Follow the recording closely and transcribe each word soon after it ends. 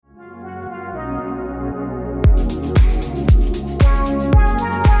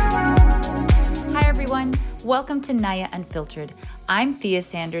Welcome to Naya Unfiltered. I'm Thea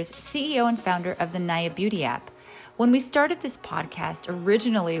Sanders, CEO and founder of the Naya Beauty app. When we started this podcast,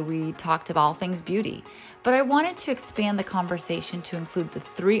 originally we talked about all things beauty, but I wanted to expand the conversation to include the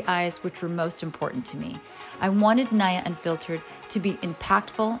three I's which were most important to me. I wanted Naya Unfiltered to be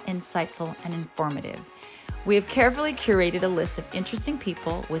impactful, insightful, and informative. We have carefully curated a list of interesting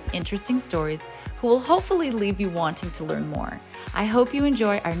people with interesting stories who will hopefully leave you wanting to learn more. I hope you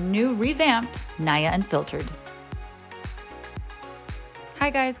enjoy our new revamped Naya Unfiltered. Hi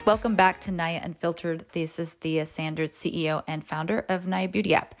guys, welcome back to Naya Unfiltered. This is Thea Sanders, CEO and founder of Naya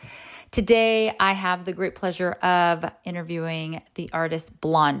Beauty app. Today, I have the great pleasure of interviewing the artist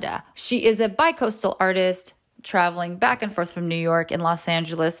Blonda. She is a bi-coastal artist, traveling back and forth from New York and Los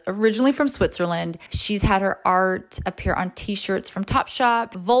Angeles, originally from Switzerland. She's had her art appear on t-shirts from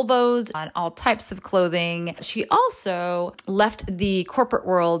Topshop, Volvos, on all types of clothing. She also left the corporate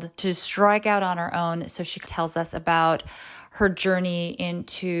world to strike out on her own. So she tells us about her journey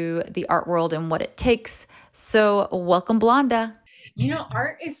into the art world and what it takes. So welcome, Blonda. You know,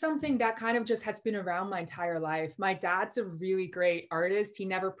 art is something that kind of just has been around my entire life. My dad's a really great artist. He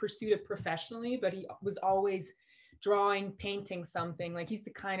never pursued it professionally, but he was always drawing, painting something. Like he's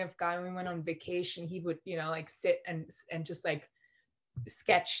the kind of guy when we went on vacation, he would, like sit and just like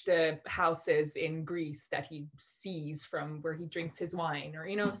sketch the houses in Greece that he sees from where he drinks his wine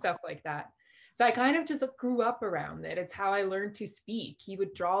or, stuff like that. So I kind of just grew up around it. It's how I learned to speak. He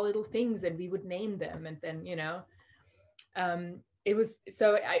would draw little things and we would name them. And then, it was,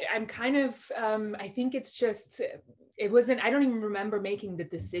 so I'm kind of, I think it's just, it wasn't, I don't even remember making the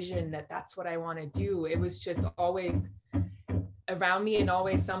decision that that's what I want to do. It was just always around me and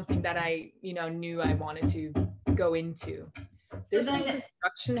always something that I, knew I wanted to go into. There's some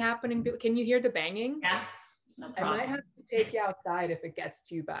construction happening. Can you hear the banging? Yeah. No problem. I might have to take you outside if it gets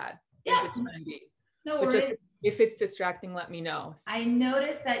too bad. Yeah. No worries. Just, if it's distracting, let me know. I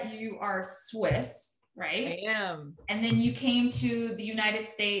noticed that you are Swiss, right? I am. And then you came to the United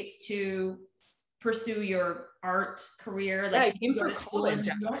States to pursue your art career. Like, I came for college,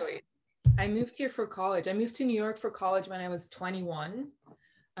 actually. I moved here for college. I moved to New York for college when I was 21.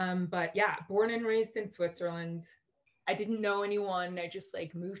 But yeah, born and raised in Switzerland. I didn't know anyone. I just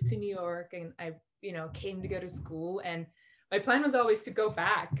moved to New York and I, came to go to school. And my plan was always to go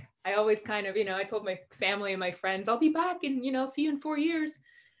back. I always kind of, I told my family and my friends, I'll be back and, see you in 4 years.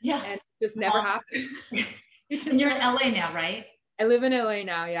 Yeah. And it just never happened. And you're in LA now, right? I live in LA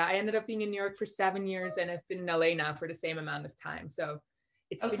now. Yeah. I ended up being in New York for 7 years and I've been in LA now for the same amount of time. So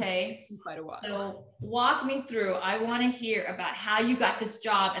it's okay. Been quite a while. So walk me through. I want to hear about how you got this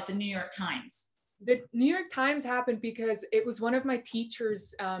job at the New York Times. The New York Times happened because it was one of my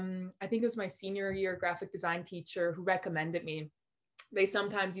teachers. I think it was my senior year graphic design teacher who recommended me. These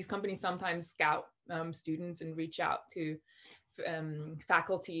companies sometimes scout students and reach out to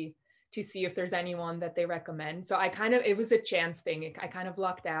faculty to see if there's anyone that they recommend. So it was a chance thing. I kind of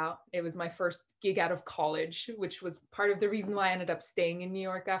lucked out. It was my first gig out of college, which was part of the reason why I ended up staying in New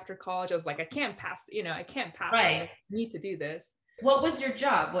York after college. I was like, I can't pass. I Right. I need to do this. What was your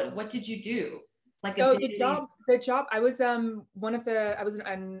job? What did you do? So the job, I was I was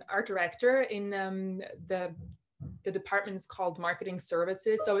an art director in the department's called marketing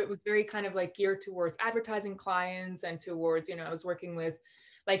services. So it was very kind of geared towards advertising clients and towards, I was working with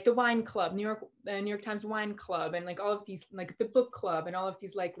the wine club, New York Times wine club, and all of these, the book club and all of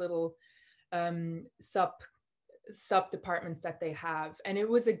these little sub departments that they have. And it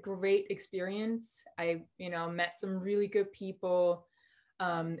was a great experience. I, met some really good people.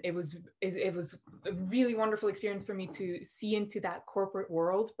 It was a really wonderful experience for me to see into that corporate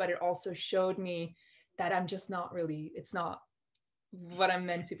world, but it also showed me that it's not what I'm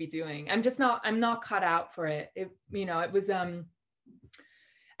meant to be doing. I'm not cut out for it. It was,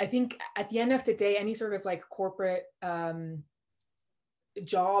 I think at the end of the day, any sort of corporate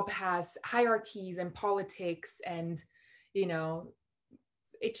job has hierarchies and politics and,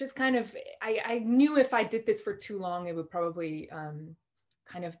 it just kind of, I knew if I did this for too long, it would probably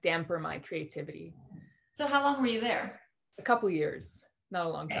kind of damper my creativity. So how long were you there? A couple of years. Not a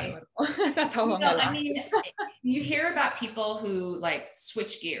long time at all. That's how long I lasted. I mean, you hear about people who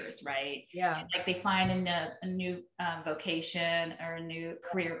switch gears, right? Yeah. They find a new vocation or a new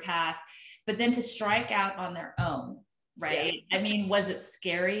career path, but then to strike out on their own, right? Yeah. I mean, was it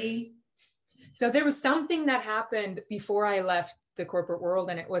scary? So there was something that happened before I left the corporate world.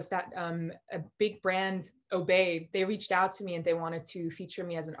 And it was that a big brand, Obey, they reached out to me and they wanted to feature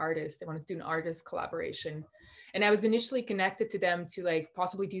me as an artist. They wanted to do an artist collaboration. And I was initially connected to them to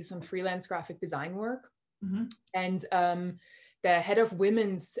possibly do some freelance graphic design work. Mm-hmm. And the head of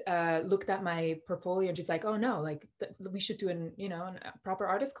women's looked at my portfolio and she's like, oh no, like we should do a proper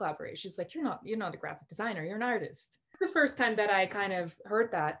artist collaboration. She's like, you're not a graphic designer, you're an artist. The first time that I kind of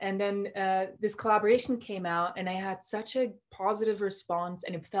heard that. And then this collaboration came out and I had such a positive response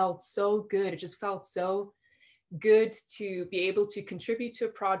and it felt so good. It just felt so good to be able to contribute to a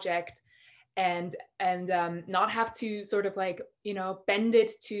project and not have to sort of like, bend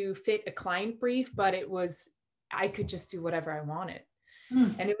it to fit a client brief, but I could just do whatever I wanted.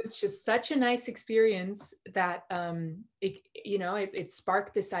 And it was just such a nice experience that it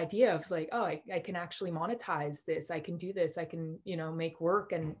sparked this idea of like, oh, I can actually monetize this. I can do this. I can, make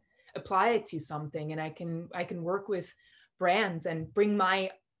work and apply it to something. And I can work with brands and bring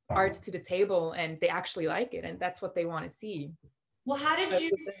my art to the table and they actually like it. And that's what they want to see. Well, how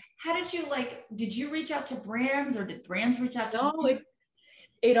did you like, did you reach out to brands or did brands reach out to you?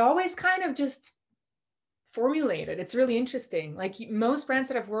 It always kind of just formulated. It's really interesting. Like most brands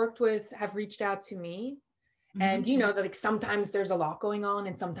that I've worked with have reached out to me and that like sometimes there's a lot going on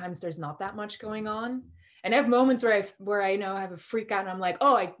and sometimes there's not that much going on. And I have moments where I have a freak out and I'm like,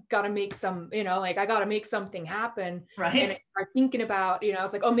 oh, I gotta make I gotta make something happen. Right. And I start thinking about, I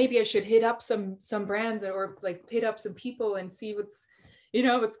was like, oh, maybe I should hit up some brands or like hit up some people and see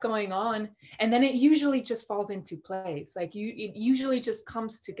what's going on. And then it usually just falls into place. Like it usually just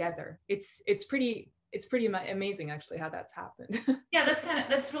comes together. It's pretty amazing actually how that's happened. Yeah,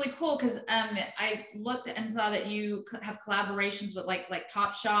 that's really cool because I looked and saw that you have collaborations with like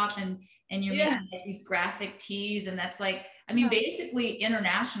Topshop and you're making like these graphic tees and that's like, I mean, basically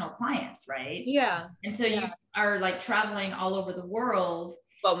international clients, right? Yeah. And so you are like traveling all over the world.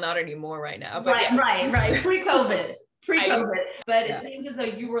 Well, not anymore right now, but right. Pre-COVID. But it seems as though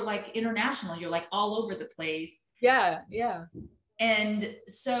you were like international. You're like all over the place. Yeah. And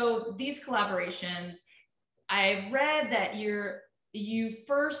so these collaborations, I read that you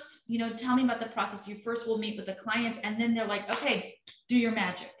first, tell me about the process. You first will meet with the clients and then they're like, okay, do your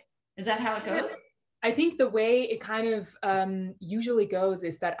magic. Is that how it goes? I think the way it kind of usually goes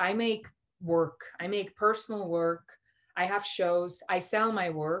is that I make personal work. I have shows, I sell my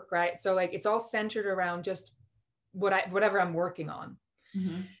work, right? So like, it's all centered around just whatever I'm working on.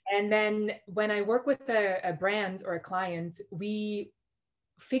 Mm-hmm. And then when I work with a brand or a client, we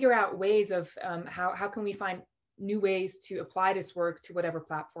figure out ways of how can we find new ways to apply this work to whatever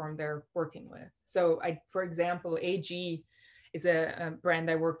platform they're working with. So for example, AG is a brand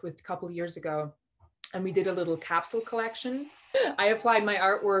I worked with a couple of years ago, and we did a little capsule collection. I applied my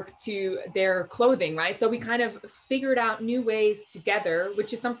artwork to their clothing, right? So we kind of figured out new ways together,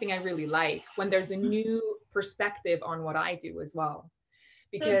 which is something I really like when there's a new perspective on what I do as well.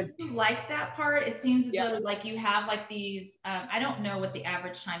 Because so do you like that part? It seems as though like you have like these, I don't know what the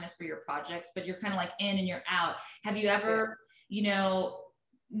average time is for your projects, but you're kind of like in and you're out. Have you ever,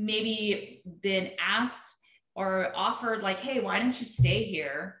 maybe been asked or offered like, hey, why don't you stay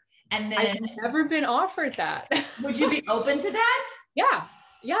here? And then I've never been offered that. Would you be open to that? Yeah.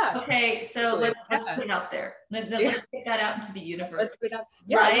 Okay. So let's put it out there. Let's get that out into the universe. Let's put it out.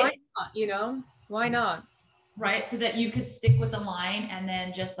 Yeah, right? Why not? Why not? Right. So that you could stick with the line and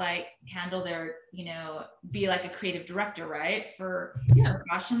then just like handle their, be like a creative director, right? For a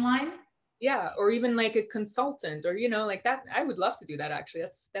fashion line. Yeah. Or even like a consultant or, like that. I would love to do that actually.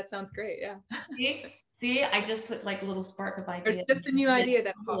 That sounds great. Yeah. See, I just put like a little spark of idea. It's just a new idea.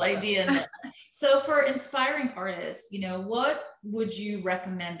 That's cool idea. So for inspiring artists, what would you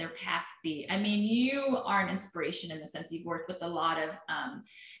recommend their path be? I mean, you are an inspiration in the sense you've worked with a lot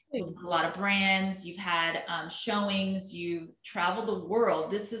of brands, you've had showings, you've traveled the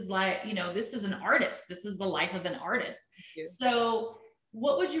world. This is like, this is an artist. This is the life of an artist. So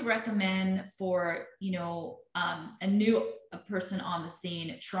what would you recommend for, a new person on the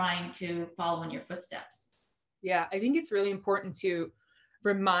scene trying to follow in your footsteps? Yeah, I think it's really important to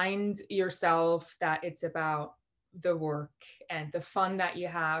remind yourself that it's about the work and the fun that you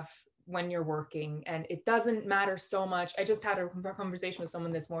have when you're working. And it doesn't matter so much. I just had a conversation with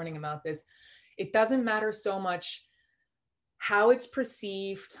someone this morning about this. It doesn't matter so much how it's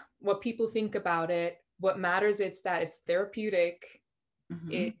perceived, what people think about it. What matters is that it's therapeutic.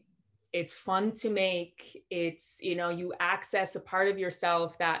 Mm-hmm. It's fun to make. It's, you access a part of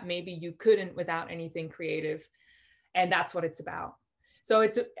yourself that maybe you couldn't without anything creative. And that's what it's about. So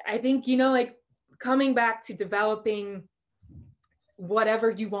I think, like coming back to developing whatever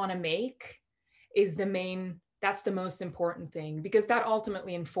you want to make is that's the most important thing, because that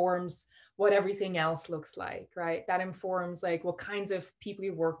ultimately informs what everything else looks like, right? That informs like what kinds of people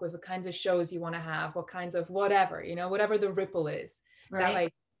you work with, what kinds of shows you want to have, what kinds of whatever, whatever the ripple is.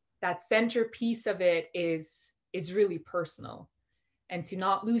 Right. That center piece of it is really personal. and to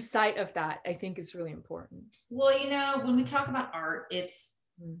not lose sight of that, I think is really important. Well, you know, when we talk about art, it's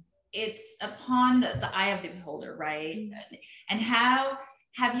upon the eye of the beholder, right? Mm-hmm. And how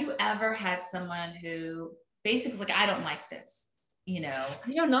have you ever had someone who basically is like, I don't like this, you know?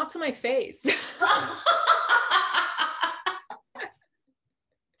 Not to my face.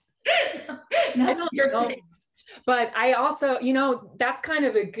 Not to your face. But I also, that's kind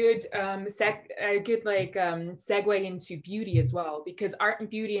of a good segue into beauty as well, because art and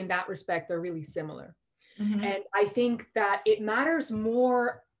beauty in that respect are really similar. Mm-hmm. And I think that it matters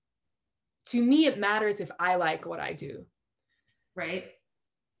more, to me, it matters if I like what I do. Right.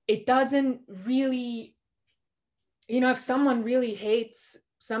 It doesn't really, if someone really hates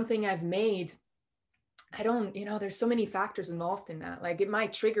something I've made, I don't, there's so many factors involved in that. Like, it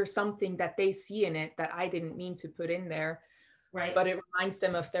might trigger something that they see in it that I didn't mean to put in there. Right. But it reminds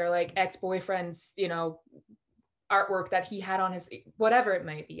them of their like ex-boyfriend's, artwork that he had on his, whatever it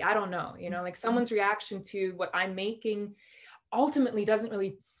might be. I don't know, like someone's reaction to what I'm making ultimately doesn't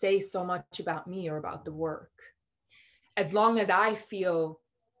really say so much about me or about the work. As long as I feel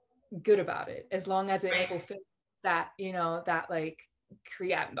good about it, as long as it fulfills that, that like,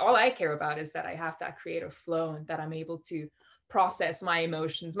 all I care about is that I have that creative flow and that I'm able to process my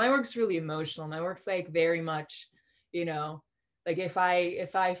emotions. My work's really emotional. My work's like very much, like if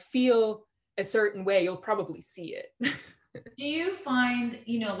I feel a certain way, you'll probably see it. Do you find,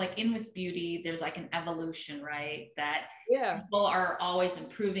 like in with beauty, there's like an evolution, right? That people are always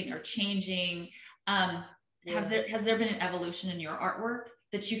improving or changing. Has there been an evolution in your artwork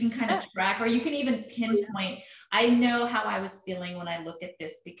that you can kind of track, or you can even pinpoint? I know how I was feeling when I look at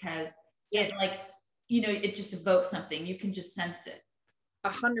this, because it like, it just evokes something. You can just sense it.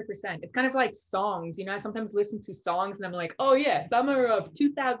 100%. It's kind of like songs, I sometimes listen to songs and I'm like, oh yeah, summer of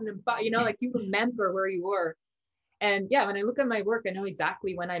 2005, like you remember where you were. And yeah, when I look at my work, I know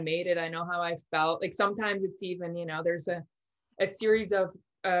exactly when I made it. I know how I felt. Like sometimes it's even, there's a series of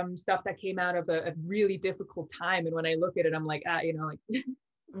stuff that came out of a really difficult time. And when I look at it, I'm like, like.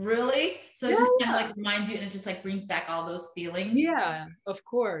 Really? So it just kind of like reminds you, and it just like brings back all those feelings. Yeah, of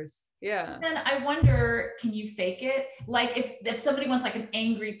course. Yeah. So then I wonder, can you fake it? Like if somebody wants like an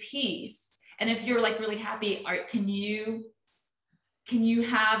angry piece, and if you're like really happy, can you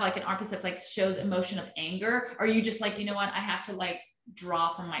have like an art piece that's like shows emotion of anger? Or are you just like, I have to like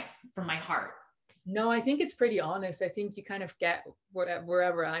draw from my heart? No, I think it's pretty honest. I think you kind of get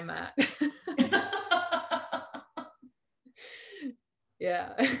wherever I'm at.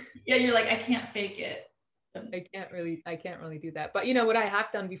 Yeah. Yeah, you're like, I can't fake it. I can't really do that. But what I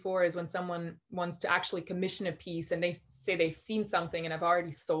have done before is when someone wants to actually commission a piece and they say they've seen something and I've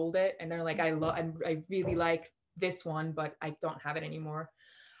already sold it and they're like, I really like this one, but I don't have it anymore.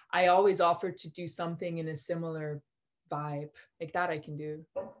 I always offer to do something in a similar vibe like that. I can do.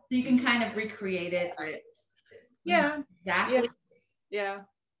 So you can kind of recreate it. Yeah. Exactly. Yeah.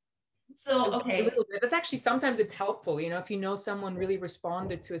 So, okay. A little bit. That's actually, sometimes it's helpful, if someone really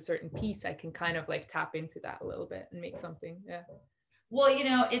responded to a certain piece, I can kind of like tap into that a little bit and make something. Yeah. Well,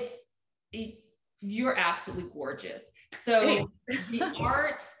 you're absolutely gorgeous. So the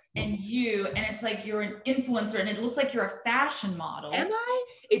art and it's like you're an influencer and it looks like you're a fashion model. Am I?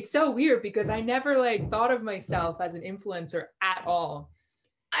 It's so weird because I never like thought of myself as an influencer at all.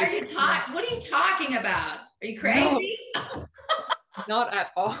 What are you talking about? Are you crazy? No, not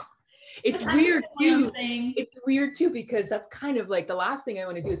at all. It's weird too. It's weird too, because that's kind of like the last thing I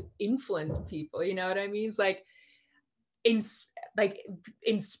want to do is influence people. You know what I mean? It's like,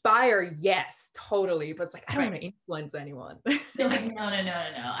 inspire, yes, totally. But it's like, I don't want to influence anyone. You're like, no.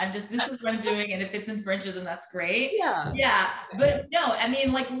 This is what I'm doing. And if it's inspiration, then that's great. Yeah. Yeah. But no, I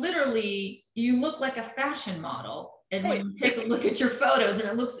mean, like literally you look like a fashion model. And when you take a look at your photos and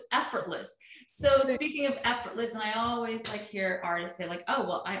it looks effortless. So speaking of effortless, and I always like hear artists say like, oh,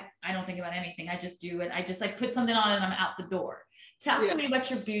 well, I don't think about anything. I just do it. I just like put something on and I'm out the door. Tell to me about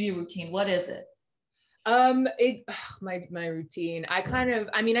your beauty routine. What is it? My routine.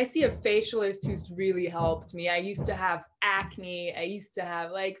 I see a facialist who's really helped me. I used to have acne. I used to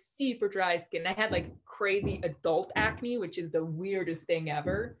have like super dry skin. I had like crazy adult acne, which is the weirdest thing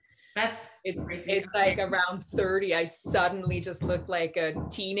ever. That's crazy. It's like around 30, I suddenly just looked like a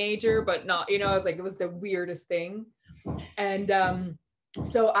teenager, but not, it was the weirdest thing. And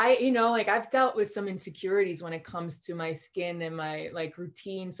so I've dealt with some insecurities when it comes to my skin and my like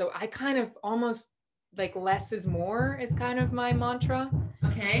routine. So I kind of almost like less is more is kind of my mantra.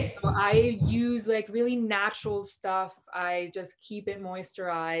 Okay. So I use like really natural stuff. I just keep it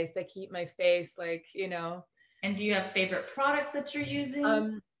moisturized. I keep my face like, And do you have favorite products that you're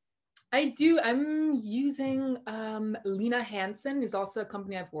using? I do. I'm using Lena Hansen is also a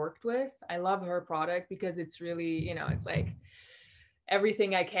company I've worked with. I love her product because it's really, it's like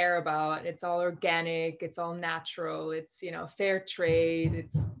everything I care about. It's all organic, it's all natural, it's, fair trade,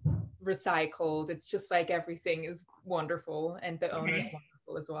 it's recycled. It's just like everything is wonderful and the owner is Okay.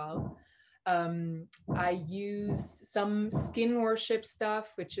 wonderful as well. I use some skin worship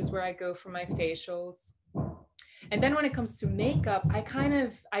stuff, which is where I go for my facials. And then when it comes to makeup,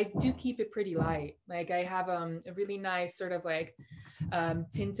 I do keep it pretty light. Like I have a really nice sort of like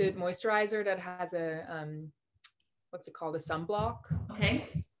tinted moisturizer that has a what's it called, a sunblock. Okay.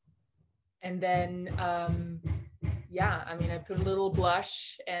 And then yeah, I mean, I put a little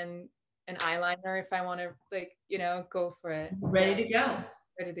blush and an eyeliner if I want to, like, go for it. Ready to go.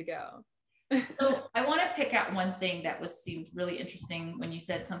 Ready to go. So I want to pick out one thing that seemed really interesting when you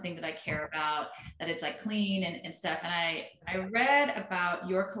said something that I care about, that it's like clean and stuff. And I read about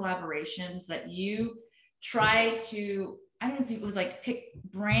your collaborations that you try to, I don't know if it was like pick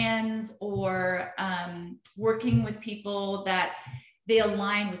brands or working with people that they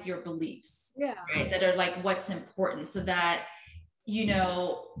align with your beliefs, Yeah. right? That are like what's important, so that,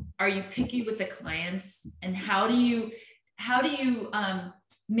 are you picky with the clients, and how do you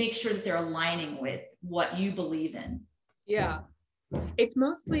make sure that they're aligning with what you believe in? Yeah. It's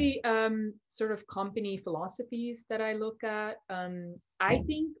mostly sort of company philosophies that I look at. I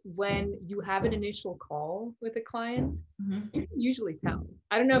think when you have an initial call with a client, you can usually tell.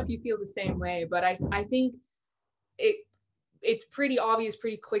 I don't know if you feel the same way, but I think it's pretty obvious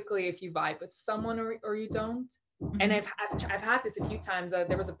pretty quickly if you vibe with someone or you don't. And I've had this a few times.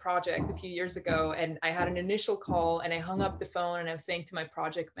 There was a project a few years ago, and I had an initial call, and I hung up the phone, and I was saying to my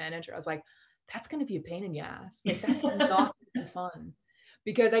project manager, I was like, "That's going to be a pain in the ass. Like that's not going to be fun,"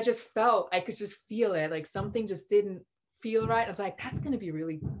 because I could just feel it. Like something just didn't feel right. I was like, "That's going to be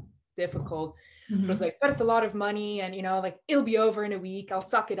really difficult." But I was like, "But it's a lot of money, and like it'll be over in a week. I'll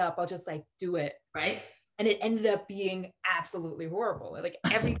suck it up. I'll just like do it." Right. And it ended up being absolutely horrible. Like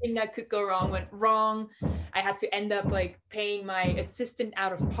everything that could go wrong went wrong. I had to end up like paying my assistant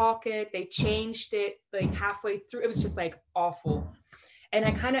out of pocket. They changed it like halfway through. It was just like awful. And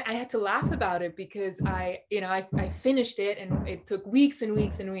I had to laugh about it because I finished it, and it took weeks and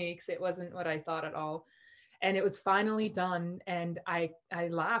weeks and weeks. It wasn't what I thought at all. And it was finally done. And I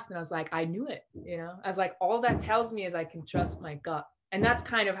laughed, and I was like, I knew it, I was like, all that tells me is I can trust my gut. And that's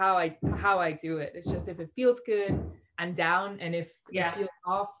kind of how I do it. It's just, if it feels good, I'm down. And if it feels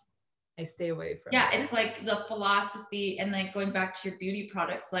off, I stay away from it. It's like the philosophy. And like going back to your beauty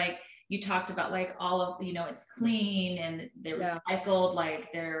products, like you talked about, like all of, it's clean and they're recycled, like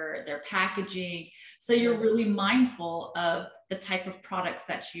their packaging. So you're really mindful of the type of products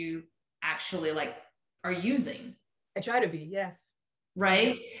that you actually like are using. I try to be, yes.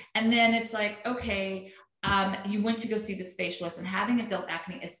 Right. And then it's like, okay, you went to go see this facialist, and having adult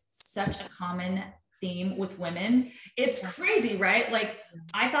acne is such a common theme with women. It's crazy, right? Like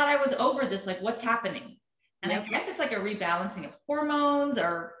I thought I was over this, like what's happening? And I guess it's like a rebalancing of hormones,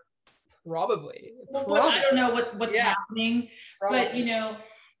 or probably. I don't know what's happening, probably. But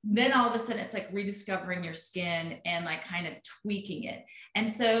then all of a sudden it's like rediscovering your skin and like kind of tweaking it. And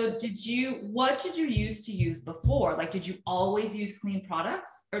so what did you use before? Like, did you always use clean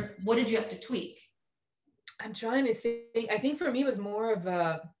products, or what did you have to tweak? I'm trying to think. I think for me it was more of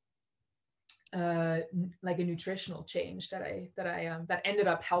a like a nutritional change that ended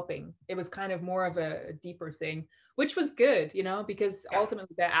up helping. It was kind of more of a deeper thing, which was good, because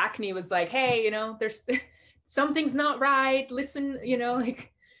ultimately the acne was like, hey, there's something's not right. Listen,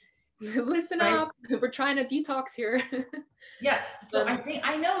 like listen up. We're trying to detox here. So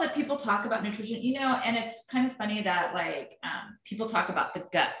I know that people talk about nutrition, and it's kind of funny that like people talk about the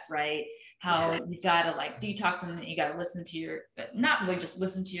gut, right? How you've got to like detox, and then you got to listen to your, not really just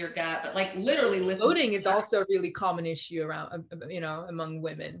listen to your gut, but like literally listen. Bloating is also a really common issue around, among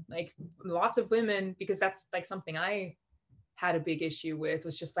women, like lots of women, because that's like something I had a big issue with,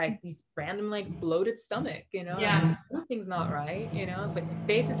 was just like these random like bloated stomach, like, something's not right, it's like my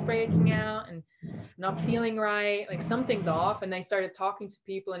face is breaking out and not feeling right, like something's off. And I started talking to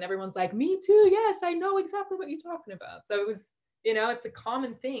people, and everyone's like, me too, yes, I know exactly what you're talking about. So it was, it's a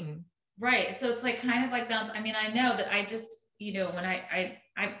common thing, right? So it's like kind of like balance. I mean, I know that I just, when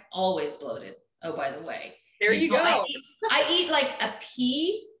I'm always bloated. Oh, by the way, there you go. I eat like a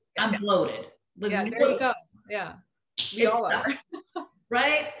pea. I'm bloated. Like, there you go. We all are.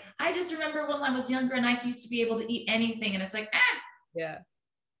 Right? I just remember when I was younger and I used to be able to eat anything, and it's like,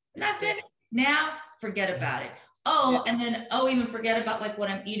 nothing. Now, forget about it. And then, even forget about like what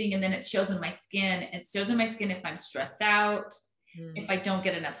I'm eating. And then it shows in my skin. It shows in my skin if I'm stressed out, if I don't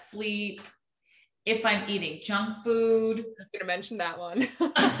get enough sleep, if I'm eating junk food. I was going to mention that one.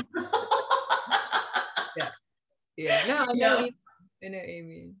 Yeah. No, I know. I know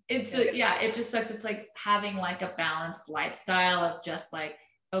Amy. It's it just sucks. It's like having like a balanced lifestyle of just like,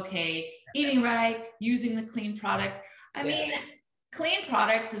 okay, eating right, using the clean products. I mean, clean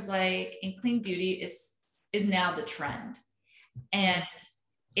products is like, and clean beauty is now the trend. And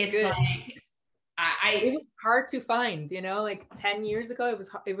it's good. Like, it was hard to find, you know, like 10 years ago,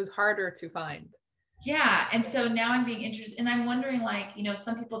 it was harder to find. Yeah. And so now I'm being interested, and I'm wondering, like, you know,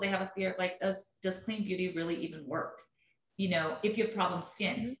 some people, they have a fear of like, does clean beauty really even work? You know, if you have problem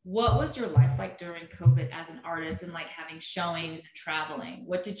skin. What was your life like during COVID as an artist, and like having showings and traveling?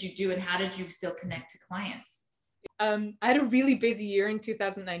 What did you do, and how did you still connect to clients? I had a really busy year in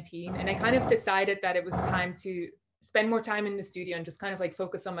 2019, and I kind of decided that it was time to spend more time in the studio and just kind of like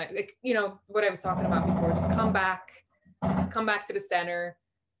focus on my, like, you know, what I was talking about before, just come back to the center,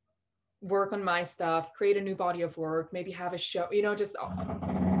 work on my stuff, create a new body of work, maybe have a show, you know, just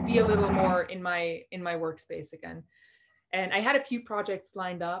be a little more in my workspace again. And I had a few projects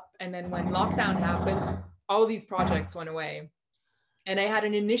lined up, and then when lockdown happened, all of these projects went away. And I had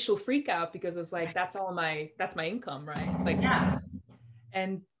an initial freak out because it's like, that's my income, right? Like, yeah.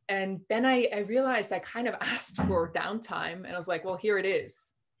 And then I realized I kind of asked for downtime, and I was like, well, here it is.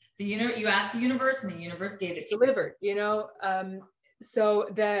 You asked the universe, and the universe gave it to delivered, you know? So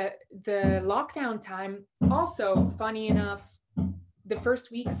the lockdown time, also funny enough, the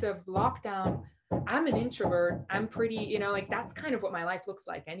first weeks of lockdown, I'm an introvert. I'm pretty, you know, like that's kind of what my life looks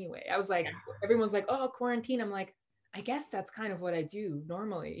like anyway. I was like, everyone's like, oh, quarantine. I'm like, I guess that's kind of what I do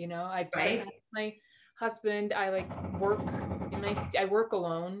normally, you know. I spend time with my husband. I like work I work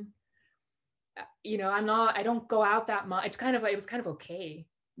alone. You know, I don't go out that much. It's kind of like, it was kind of okay.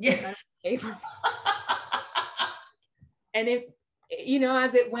 Yeah. Kind of okay for me. And it, you know,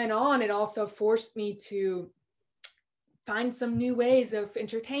 as it went on, it also forced me to find some new ways of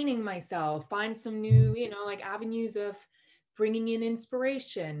entertaining myself, find some new, you know, like avenues of bringing in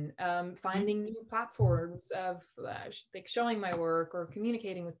inspiration, finding new platforms of like showing my work or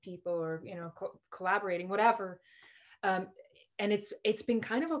communicating with people, or, you know, collaborating, whatever. And it's been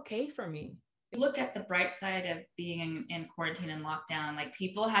kind of okay for me. Look at the bright side of being in quarantine and lockdown. Like,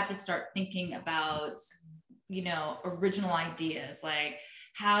 people had to start thinking about, you know, original ideas, like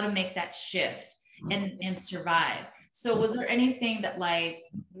how to make that shift and survive. So was there anything that like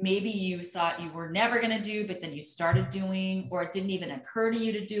maybe you thought you were never going to do, but then you started doing, or it didn't even occur to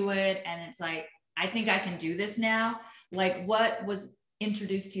you to do it, and it's like, I think I can do this now? Like, what was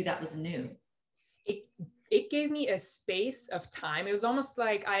introduced to you that was new? It gave me a space of time. It was almost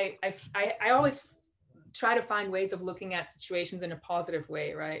like I always try to find ways of looking at situations in a positive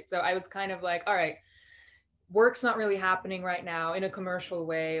way, right? So I was kind of like, all right, work's not really happening right now in a commercial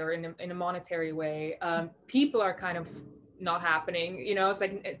way or in a monetary way. People are kind of not happening, you know, it's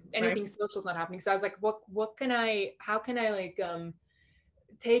like anything social is not happening. So I was like, how can I like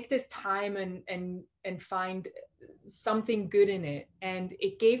take this time and find something good in it? And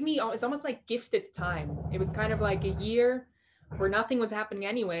it gave me, it's almost like gifted time. It was kind of like a year where nothing was happening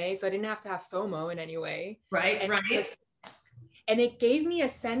anyway, so I didn't have to have FOMO in any way. And it gave me a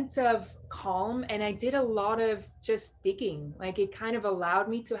sense of calm, and I did a lot of just digging. Like, it kind of allowed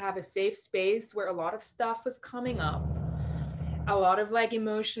me to have a safe space where a lot of stuff was coming up, a lot of like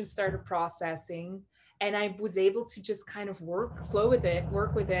emotions started processing, and I was able to just kind of work with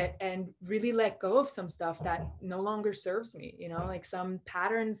it, and really let go of some stuff that no longer serves me, you know, like some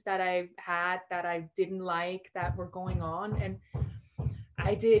patterns that I had that I didn't like that were going on. And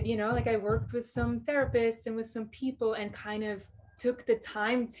I did, you know, like I worked with some therapists and with some people, and kind of took the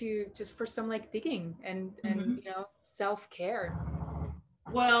time to just for some like digging and you know, self-care.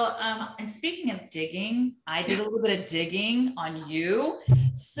 Well, and speaking of digging, I did a little bit of digging on you.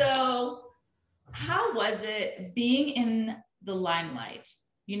 So how was it being in the limelight,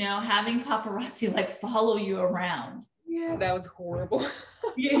 you know, having paparazzi like follow you around? Yeah, that was horrible.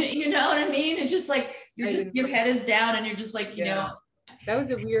 you know what I mean? It's just like, your head is down, and you're just like, you know. That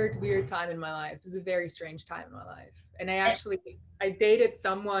was a weird time in my life. It was a very strange time in my life. And I dated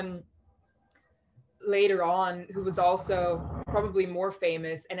someone later on who was also probably more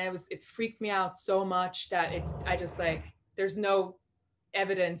famous. And it freaked me out so much that I just like, there's no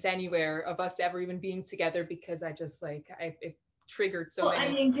evidence anywhere of us ever even being together, because I just like, it triggered so many.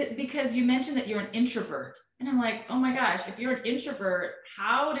 I mean, because you mentioned that you're an introvert, and I'm like, oh my gosh, if you're an introvert,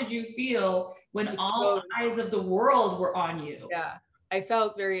 how did you feel when all eyes of the world were on you? Yeah. I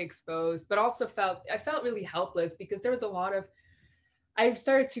felt very exposed, but also I felt really helpless, because there was a lot of I've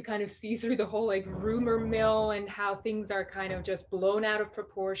started to kind of see through the whole like rumor mill and how things are kind of just blown out of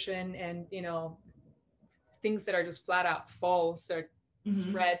proportion, and things that are just flat out false are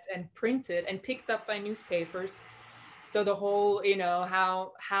spread and printed and picked up by newspapers. So the whole,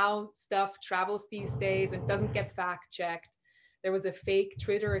 how stuff travels these days and doesn't get fact checked. There was a fake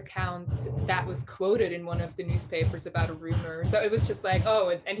Twitter account that was quoted in one of the newspapers about a rumor. So it was just like,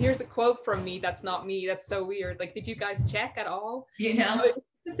 oh, and here's a quote from me. That's not me. That's so weird. Like, did you guys check at all? It was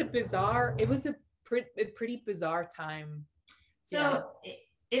just it was a pretty bizarre time. So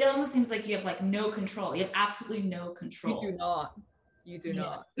it almost seems like you have like no control. You have absolutely no control. You do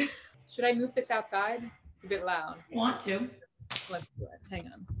not. Should I move this outside? It's a bit loud. Want to? Let's do it. Hang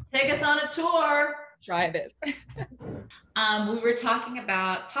on. Take us on a tour. Try this. We were talking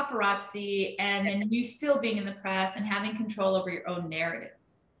about paparazzi and then you still being in the press and having control over your own narrative.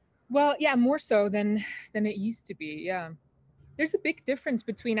 Well, yeah, more so than it used to be. Yeah. There's a big difference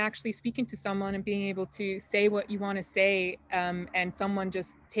between actually speaking to someone and being able to say what you want to say, and someone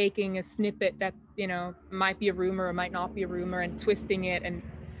just taking a snippet that, might be a rumor or might not be a rumor and twisting it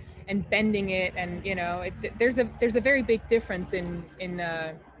and bending it. And, there's a very big difference in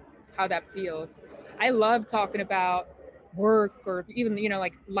how that feels. I love talking about work or even,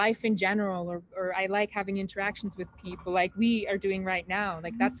 like life in general, or I like having interactions with people like we are doing right now.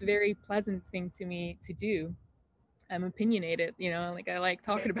 Like that's a very pleasant thing to me to do. I'm opinionated, like I like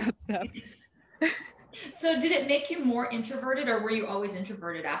talking about stuff. So did it make you more introverted, or were you always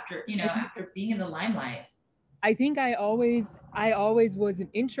introverted after being in the limelight? I think I always was an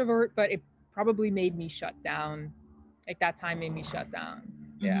introvert, but it probably made me shut down. Like that time made me shut down.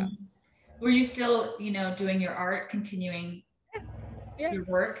 Yeah. Were you still, doing your art, continuing your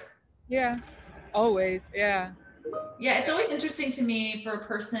work? Yeah, always. Yeah. Yeah, it's always interesting to me for a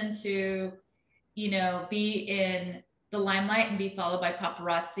person to, be in the limelight and be followed by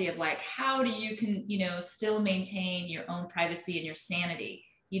paparazzi of like, how do you still maintain your own privacy and your sanity?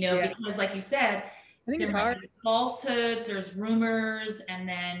 Because like you said, there might be falsehoods, there's rumors, and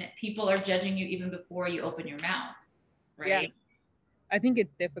then people are judging you even before you open your mouth, right? Yeah. I think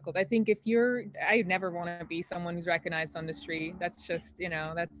it's difficult. I think I never want to be someone who's recognized on the street. That's just,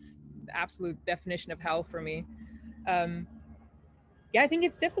 that's the absolute definition of hell for me. Yeah, I think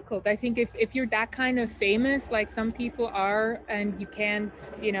it's difficult. I think if you're that kind of famous, like some people are, and you can't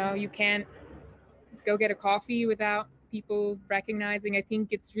go get a coffee without people recognizing, I think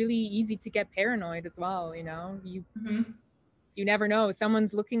it's really easy to get paranoid as well. You never know.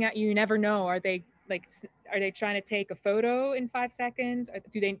 Someone's looking at you. You never know. Are they trying to take a photo in 5 seconds?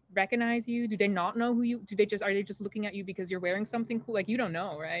 Do they recognize you? Do they not know who you? Are they just looking at you because you're wearing something cool? Like, you don't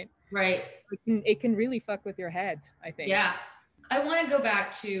know, right? Right. It can really fuck with your head, I think. Yeah. I want to go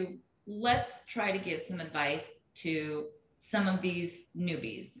back to, let's try to give some advice to some of these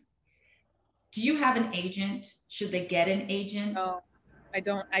newbies. Do you have an agent? Should they get an agent? No, I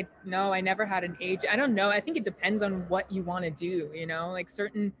don't. I never had an agent. I don't know. I think it depends on what you want to do, like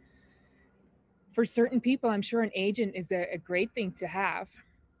for certain people, I'm sure an agent is a great thing to have.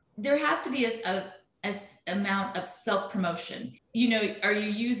 There has to be a amount of self-promotion. Are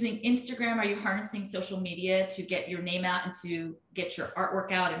you using Instagram? Are you harnessing social media to get your name out and to get your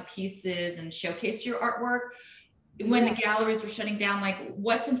artwork out in pieces and showcase your artwork? When the galleries were shutting down, like,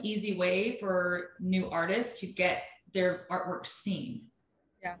 what's an easy way for new artists to get their artwork seen?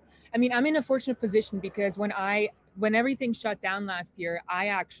 Yeah. I mean, I'm in a fortunate position because when everything shut down last year, I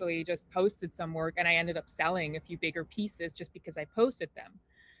actually just posted some work and I ended up selling a few bigger pieces just because I posted them.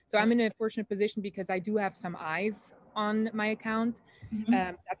 So I'm in a fortunate position because I do have some eyes on my account.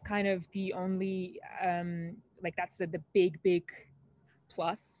 That's kind of the only, that's the big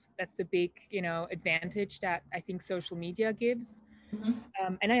plus. That's the big, advantage that I think social media gives.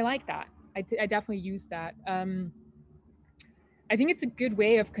 And I like that. I definitely use that. I think it's a good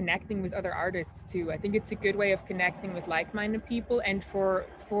way of connecting with other artists too. I think it's a good way of connecting with like-minded people. And for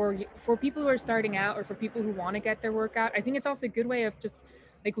people who are starting out, or for people who want to get their work out, I think it's also a good way of just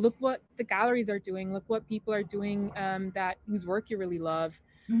like, look what the galleries are doing, look what people are doing whose work you really love.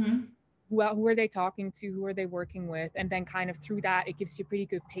 Who are they talking to, who are they working with? And then kind of through that, it gives you a pretty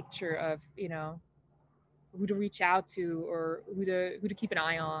good picture of, who to reach out to or who to keep an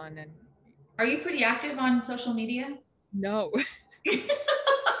eye on. And are you pretty active on social media? No.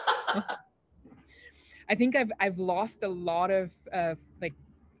 I think I've lost a lot of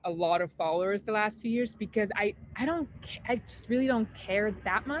followers the last 2 years because I just really don't care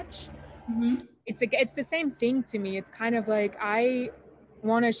that much. It's the same thing to me. It's kind of like, I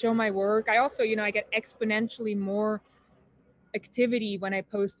want to show my work. I also, I get exponentially more activity when I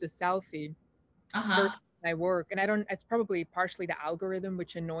post a selfie my work. And I don't, it's probably partially the algorithm,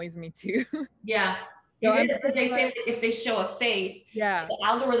 which annoys me too. Yeah. So It is, because they say that if they show a face, yeah, the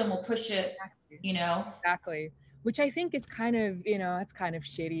algorithm will push it, you know? exactly. Which I think is kind of, that's kind of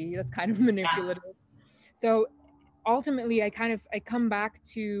shitty. That's kind of manipulative. So ultimately I come back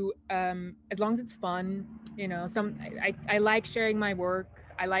to, as long as it's fun, I like sharing my work.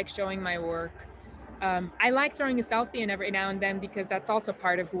 I like showing my work. I like throwing a selfie in every now and then, because that's also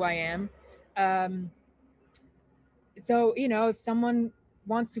part of who I am. So, if someone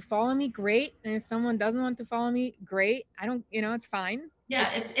wants to follow me, great. And if someone doesn't want to follow me, great. I don't, it's fine.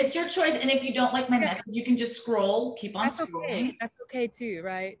 Yeah, it's your choice. And if you don't like my message, you can just scroll, keep on scrolling. Okay. That's okay too,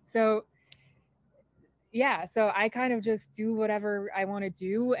 right? So yeah, so I kind of just do whatever I want to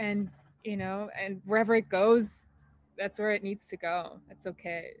do, and and wherever it goes, that's where it needs to go. That's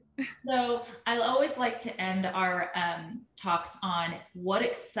okay. So I always like to end our talks on, what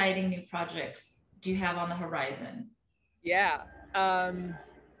exciting new projects do you have on the horizon? Yeah. I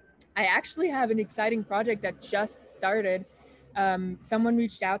actually have an exciting project that just started. Someone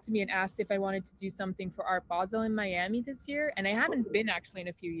reached out to me and asked if I wanted to do something for Art Basel in Miami this year, and I haven't been actually in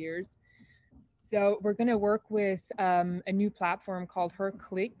a few years. So we're going to work with a new platform called Her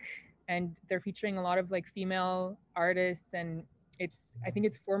Click, and they're featuring a lot of like female artists, and I think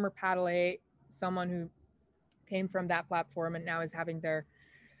it's former Paddle, someone who came from that platform and now is having their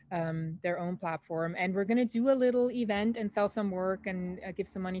own platform. And we're going to do a little event and sell some work and give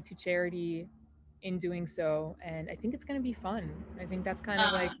some money to charity in doing so. And I think it's going to be fun. I think that's kind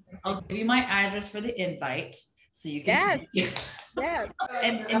of like, I'll give you my address for the invite, so you can yeah.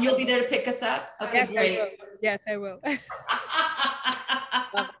 And you'll be there to pick us up. Okay, yes, great. Yes, I will.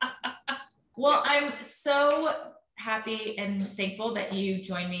 Well, I'm so happy and thankful that you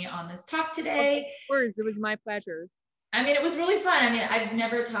joined me on this talk today. Of course, it was my pleasure. I mean, it was really fun. I mean, I've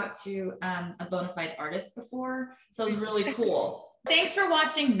never talked to a bona fide artist before, so it was really cool. Thanks for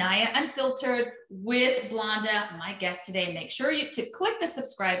watching Naya Unfiltered with Blonda, my guest today. Make sure to click the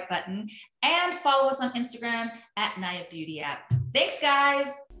subscribe button and follow us on Instagram at Naya Beauty App. Thanks,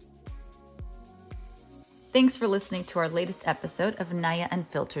 guys. Thanks for listening to our latest episode of Naya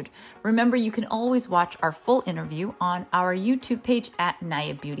Unfiltered. Remember, you can always watch our full interview on our YouTube page at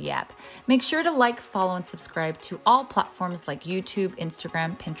Naya Beauty App. Make sure to like, follow, and subscribe to all platforms like YouTube,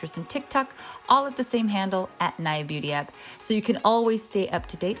 Instagram, Pinterest, and TikTok, all at the same handle at Naya Beauty App, so you can always stay up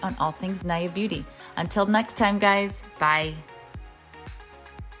to date on all things Naya Beauty. Until next time, guys, bye.